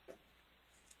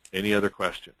 Any other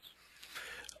questions?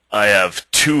 I have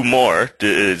two more.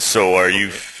 So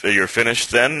you're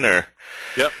finished then, or?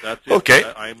 Yep, that's it. Okay.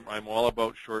 I'm all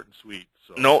about short and sweet.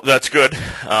 So. No, that's good.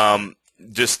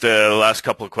 Just the last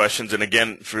couple of questions, and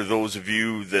again, for those of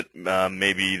you that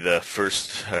maybe the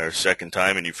first or second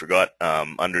time and you forgot,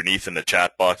 underneath in the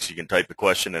chat box, you can type a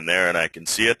question in there and I can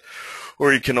see it,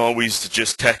 or you can always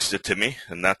just text it to me,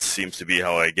 and that seems to be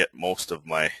how I get most of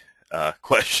my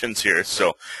questions here.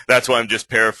 So that's why I'm just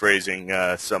paraphrasing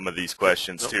some of these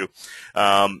questions too.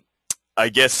 I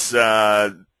guess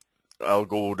I'll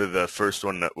go to the first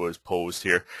one that was posed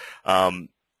here.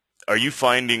 Are you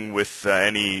finding with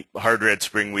any hard red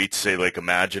spring wheats, say like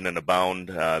Imagine and Abound,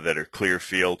 that are clear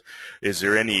field, is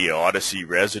there any Odyssey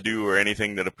residue or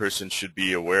anything that a person should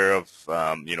be aware of,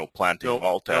 planting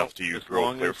malt after you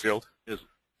grow clear field?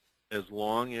 As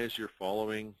long as you're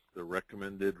following the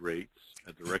recommended rates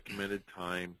at the recommended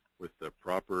time with the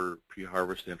proper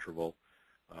pre-harvest interval,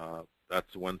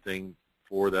 that's one thing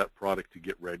for that product to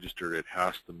get registered. It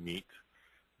has to meet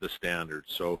the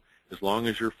standards. So as long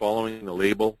as you're following the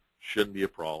label, shouldn't be a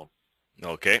problem.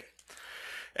 Okay.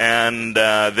 And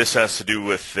this has to do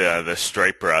with the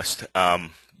stripe rust.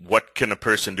 What can a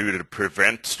person do to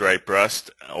prevent stripe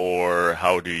rust, or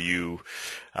how do you,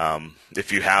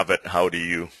 if you have it,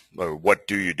 what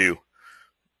do you do?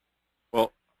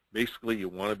 Well, basically you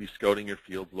want to be scouting your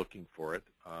field looking for it.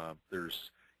 There's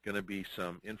going to be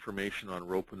some information on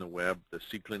Rope in the Web. The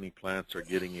seed cleaning plants are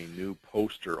getting a new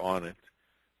poster on it.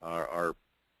 Our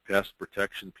pest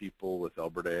protection people with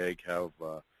Alberta Ag have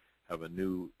a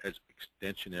new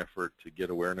extension effort to get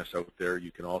awareness out there.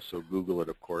 You can also Google it,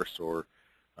 of course, or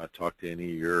talk to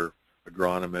any of your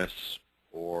agronomists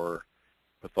or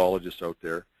pathologists out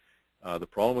there. The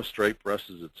problem with stripe rust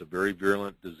is it's a very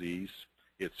virulent disease.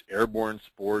 It's airborne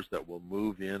spores that will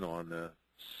move in on the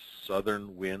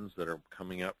southern winds that are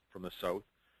coming up from the south,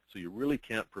 so you really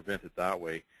can't prevent it that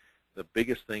way. The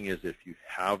biggest thing is if you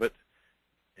have it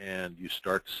and you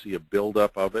start to see a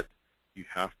buildup of it, you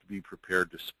have to be prepared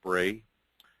to spray.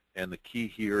 And the key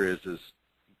here is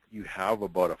you have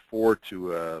about a 4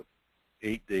 to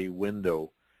 8 day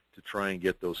window to try and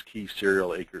get those key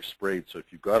cereal acres sprayed. So if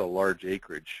you've got a large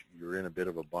acreage, you're in a bit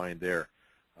of a bind there.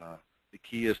 The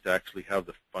key is to actually have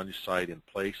the fungicide in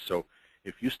place. So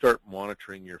if you start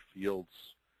monitoring your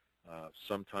fields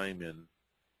sometime in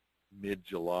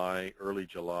mid-July, early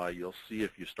July, you'll see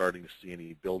if you're starting to see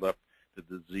any buildup. The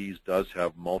disease does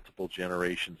have multiple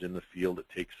generations in the field. It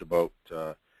takes about,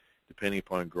 depending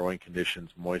upon growing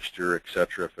conditions, moisture,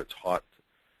 etc., if it's hot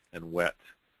and wet,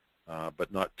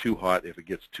 but not too hot. If it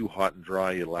gets too hot and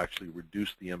dry, it'll actually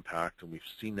reduce the impact, and we've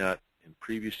seen that in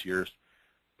previous years,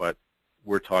 but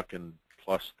we're talking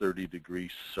plus 30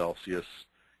 degrees Celsius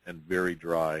and very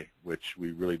dry, which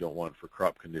we really don't want for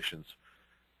crop conditions.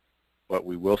 But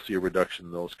we will see a reduction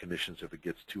in those conditions if it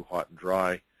gets too hot and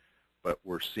dry. But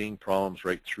we're seeing problems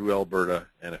right through Alberta,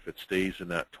 and if it stays in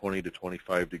that 20 to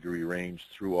 25 degree range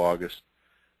through August,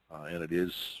 and it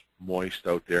is moist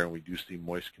out there, and we do see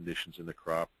moist conditions in the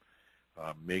crop,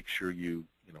 make sure you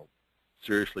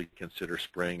seriously consider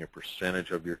spraying a percentage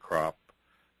of your crop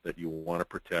that you want to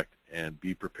protect, and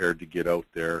be prepared to get out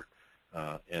there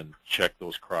and check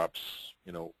those crops.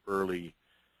 Early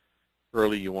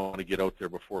you want to get out there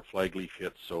before flag leaf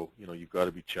hits, so you've got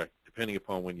to be checked. Depending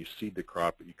upon when you seed the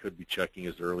crop, you could be checking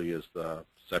as early as the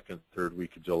second, third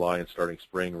week of July and starting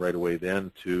spraying right away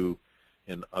then, to,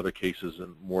 in other cases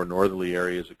in more northerly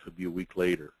areas, it could be a week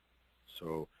later.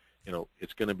 So,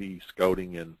 it's going to be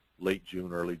scouting in late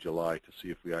June, early July to see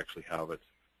if we actually have it.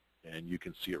 And you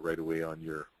can see it right away on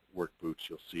your work boots.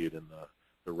 You'll see it in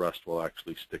the rust will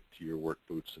actually stick to your work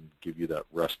boots and give you that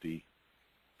rusty,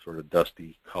 sort of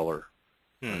dusty color.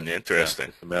 Interesting.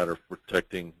 It's a matter of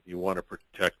protecting. You want to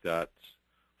protect that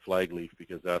flag leaf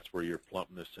because that's where your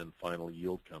plumpness and final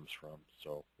yield comes from.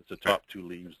 So it's the top two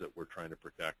leaves that we're trying to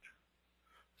protect.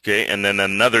 Okay, and then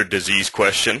another disease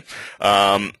question.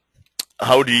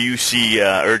 How do you see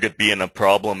ergot being a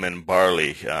problem in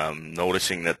barley?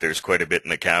 Noticing that there's quite a bit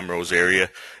in the Camrose area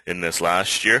in this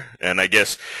last year. And I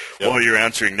guess while you're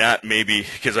answering that, maybe,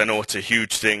 because I know it's a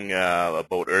huge thing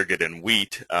about ergot and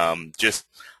wheat,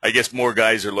 I guess more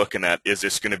guys are looking at, is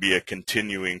this going to be a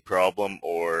continuing problem,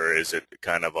 or is it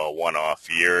kind of a one-off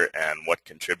year, and what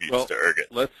contributes to ergot?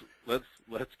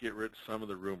 Let's get rid of some of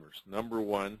the rumors. Number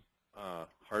one,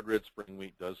 hard red spring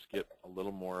wheat does get a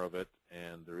little more of it,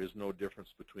 and there is no difference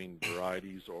between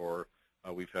varieties, or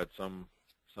we've had some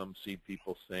seed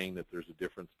people saying that there's a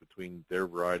difference between their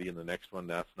variety and the next one.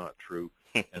 That's not true.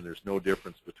 And there's no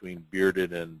difference between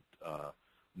bearded and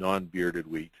non-bearded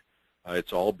wheat.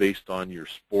 It's all based on your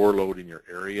spore load in your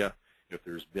area. If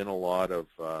there's been a lot of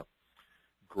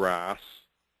grass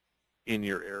in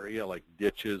your area, like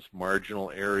ditches, marginal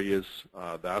areas.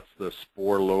 That's the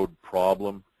spore load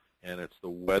problem, and it's the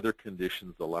weather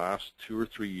conditions the last 2 or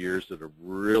 3 years that have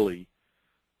really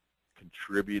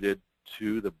contributed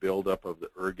to the buildup of the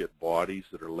ergot bodies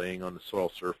that are laying on the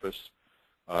soil surface.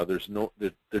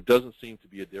 There doesn't seem to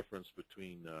be a difference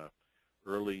between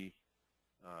early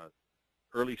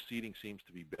seeding seems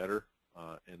to be better.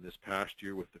 And this past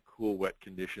year with the cool, wet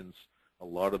conditions, a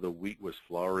lot of the wheat was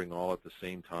flowering all at the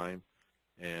same time.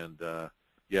 And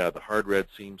yeah, the hard red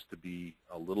seems to be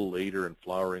a little later in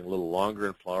flowering, a little longer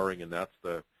in flowering, and that's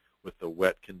with the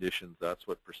wet conditions, that's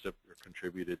what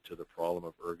contributed to the problem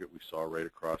of ergot we saw right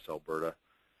across Alberta.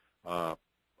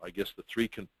 I guess the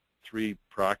three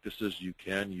practices you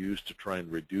can use to try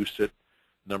and reduce it.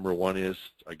 Number one is,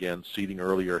 again, seeding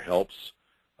earlier helps.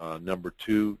 Number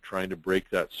two, trying to break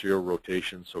that cereal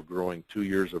rotation, so growing 2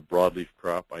 years of broadleaf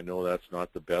crop. I know that's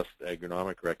not the best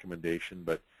agronomic recommendation,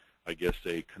 but I guess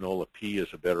a canola pea is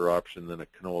a better option than a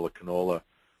canola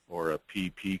or a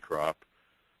pea crop.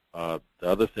 The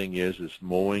other thing is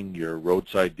mowing your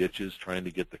roadside ditches, trying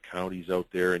to get the counties out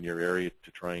there in your area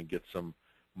to try and get some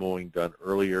mowing done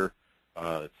earlier.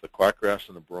 It's the quackgrass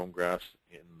and the brome grass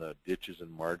in the ditches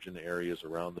and margin areas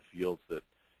around the fields that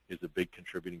is a big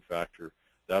contributing factor.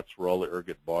 That's where all the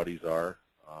ergot bodies are.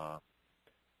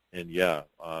 And yeah,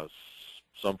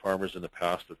 some farmers in the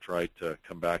past have tried to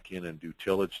come back in and do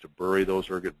tillage to bury those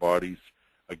ergot bodies.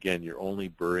 Again, you're only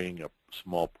burying a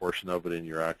small portion of it in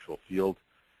your actual field.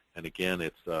 And again,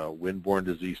 it's a wind-borne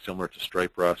disease similar to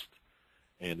stripe rust.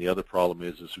 And the other problem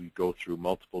is we go through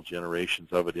multiple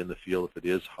generations of it in the field if it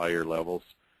is higher levels.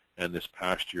 And this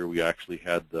past year, we actually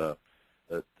had the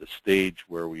stage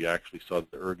where we actually saw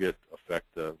the ergot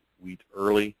affect the wheat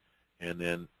early. And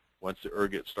then once the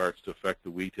ergot starts to affect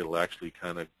the wheat, it'll actually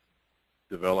kind of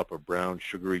develop a brown,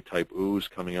 sugary type ooze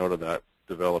coming out of that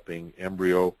developing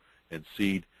embryo and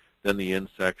seed. Then the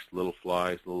insects, little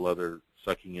flies, little other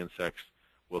sucking insects,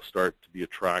 will start to be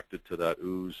attracted to that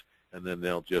ooze, and then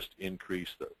they'll just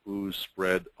increase the ooze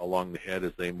spread along the head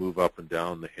as they move up and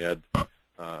down the head,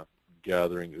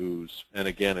 gathering ooze. And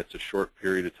again, it's a short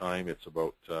period of time. It's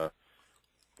about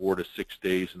 4 to 6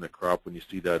 days in the crop when you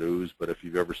see that ooze, but if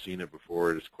you've ever seen it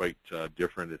before, it is quite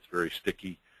different. It's very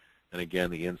sticky, and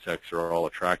again, the insects are all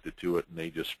attracted to it, and they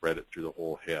just spread it through the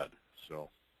whole head. So,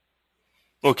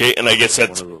 okay, and I guess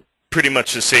that's pretty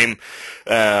much the same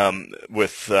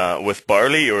with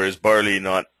barley, or is barley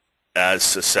not as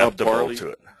susceptible to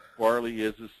it? Barley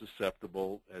is as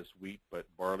susceptible as wheat, but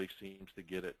barley seems to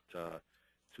get it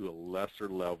to a lesser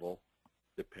level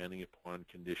depending upon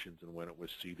conditions and when it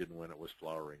was seeded and when it was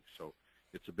flowering. So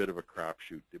it's a bit of a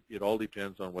crapshoot. It all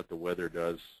depends on what the weather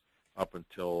does up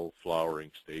until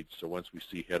flowering stage. So once we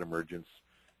see head emergence,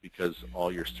 because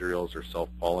all your cereals are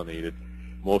self-pollinated,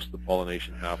 most of the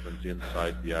pollination happens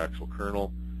inside the actual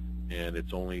kernel, and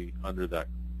it's only under that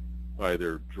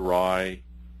either dry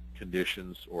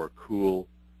conditions or cool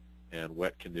and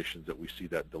wet conditions that we see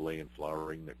that delay in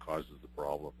flowering that causes the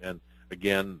problem. And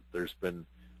again, there's been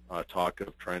talk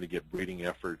of trying to get breeding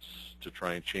efforts to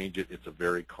try and change it. It's a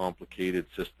very complicated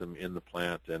system in the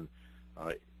plant, and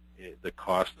the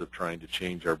cost of trying to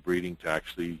change our breeding to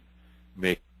actually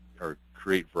make or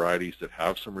create varieties that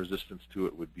have some resistance to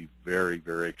it would be very,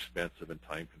 very expensive and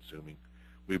time-consuming.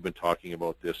 We've been talking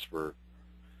about this for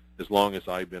as long as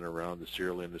I've been around the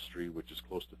cereal industry, which is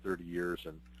close to 30 years,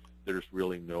 and there's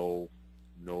really no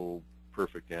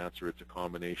perfect answer. It's a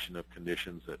combination of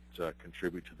conditions that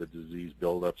contribute to the disease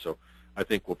buildup. So I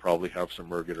think we'll probably have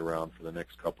some ergot around for the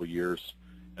next couple of years,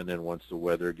 and then once the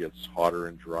weather gets hotter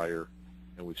and drier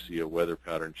and we see a weather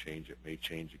pattern change, it may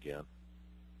change again.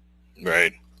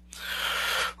 Right.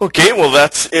 Okay, well,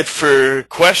 that's it for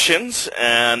questions,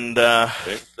 and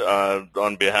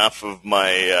on behalf of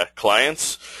my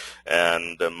clients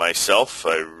and myself,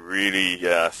 I really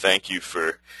thank you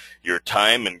for your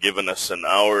time and giving us an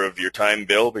hour of your time,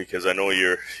 Bill, because I know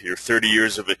you're 30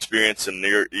 years of experience and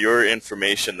your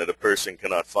information that a person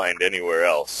cannot find anywhere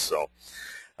else. So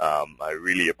I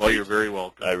really appreciate. Well, you're very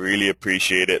welcome. I really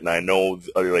appreciate it, and I know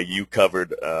like you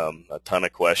covered a ton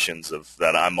of questions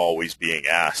that I'm always being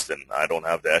asked, and I don't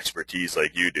have the expertise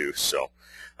like you do. So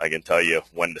I can tell you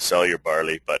when to sell your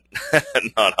barley, but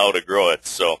not how to grow it.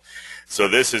 So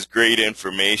this is great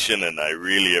information, and I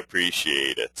really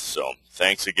appreciate it. So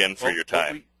thanks again for your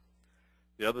time.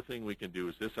 The other thing we can do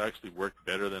is this actually worked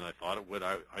better than I thought it would.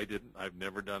 I've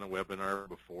never done a webinar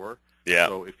before. Yeah.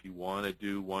 So if you want to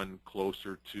do one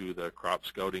closer to the crop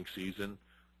scouting season,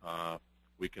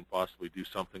 we can possibly do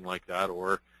something like that,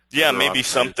 or yeah, maybe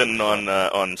something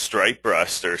on stripe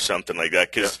rust or something like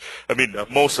that. Because I mean,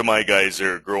 definitely. most of my guys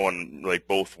are growing like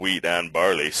both wheat and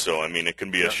barley, so I mean, it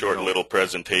can be a short little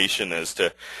presentation as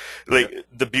to like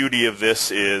the beauty of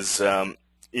this is,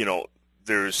 you know,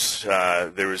 there was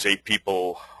 8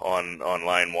 people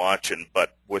online watching,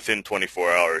 but within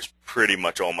 24 hours, pretty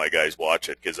much all my guys watch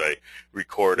it because I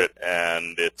record it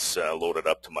and it's loaded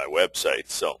up to my website.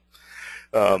 So.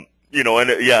 You know,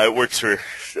 and yeah, it works for.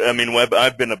 I mean,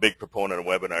 I've been a big proponent of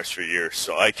webinars for years,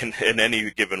 so I can in any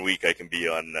given week I can be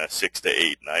on 6 to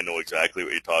 8, and I know exactly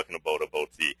what you're talking about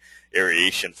the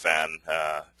aeration fan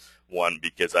one,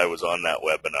 because I was on that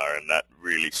webinar, and that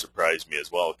really surprised me as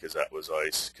well, because that was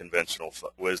always conventional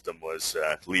wisdom was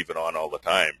leave it on all the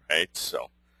time, right? So.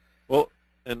 Well,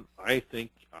 and I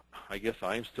guess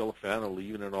I'm still a fan of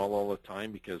leaving it all the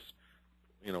time, because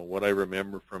you know, what I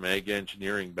remember from ag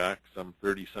engineering back some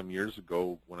 30-some years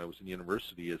ago when I was in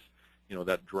university is, you know,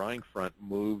 that drying front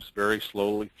moves very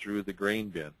slowly through the grain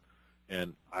bin.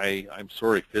 And I'm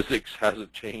sorry, physics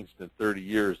hasn't changed in 30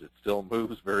 years. It still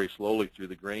moves very slowly through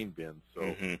the grain bin.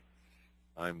 So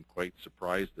I'm quite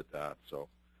surprised at that. So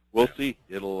we'll see.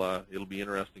 It'll be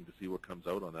interesting to see what comes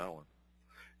out on that one.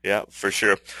 Yeah, for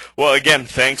sure. Well, again,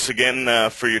 thanks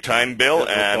again for your time, Bill,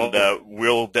 and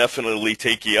we'll definitely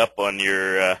take you up on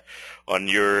your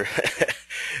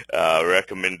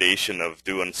recommendation of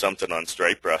doing something on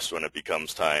stripe rust when it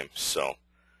becomes time. So,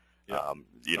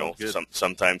 you know,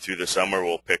 sometime through the summer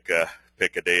we'll pick a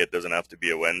day. It doesn't have to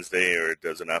be a Wednesday, or it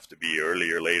doesn't have to be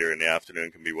early or later in the afternoon.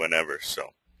 It can be whenever.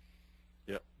 So.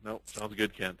 Yeah. No, sounds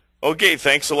good, Kent. Okay,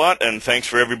 thanks a lot, and thanks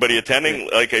for everybody attending.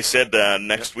 Like I said,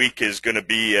 next week is going to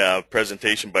be a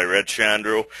presentation by Red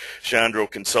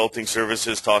Chandro Consulting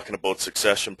Services, talking about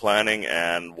succession planning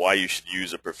and why you should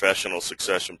use a professional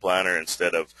succession planner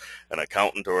instead of an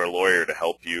accountant or a lawyer to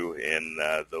help you in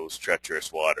those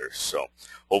treacherous waters. So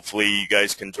hopefully you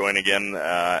guys can join again,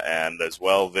 and as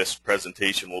well, this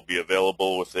presentation will be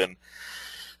available within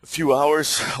a few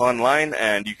hours online,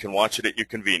 and you can watch it at your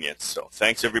convenience. So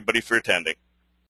thanks everybody for attending.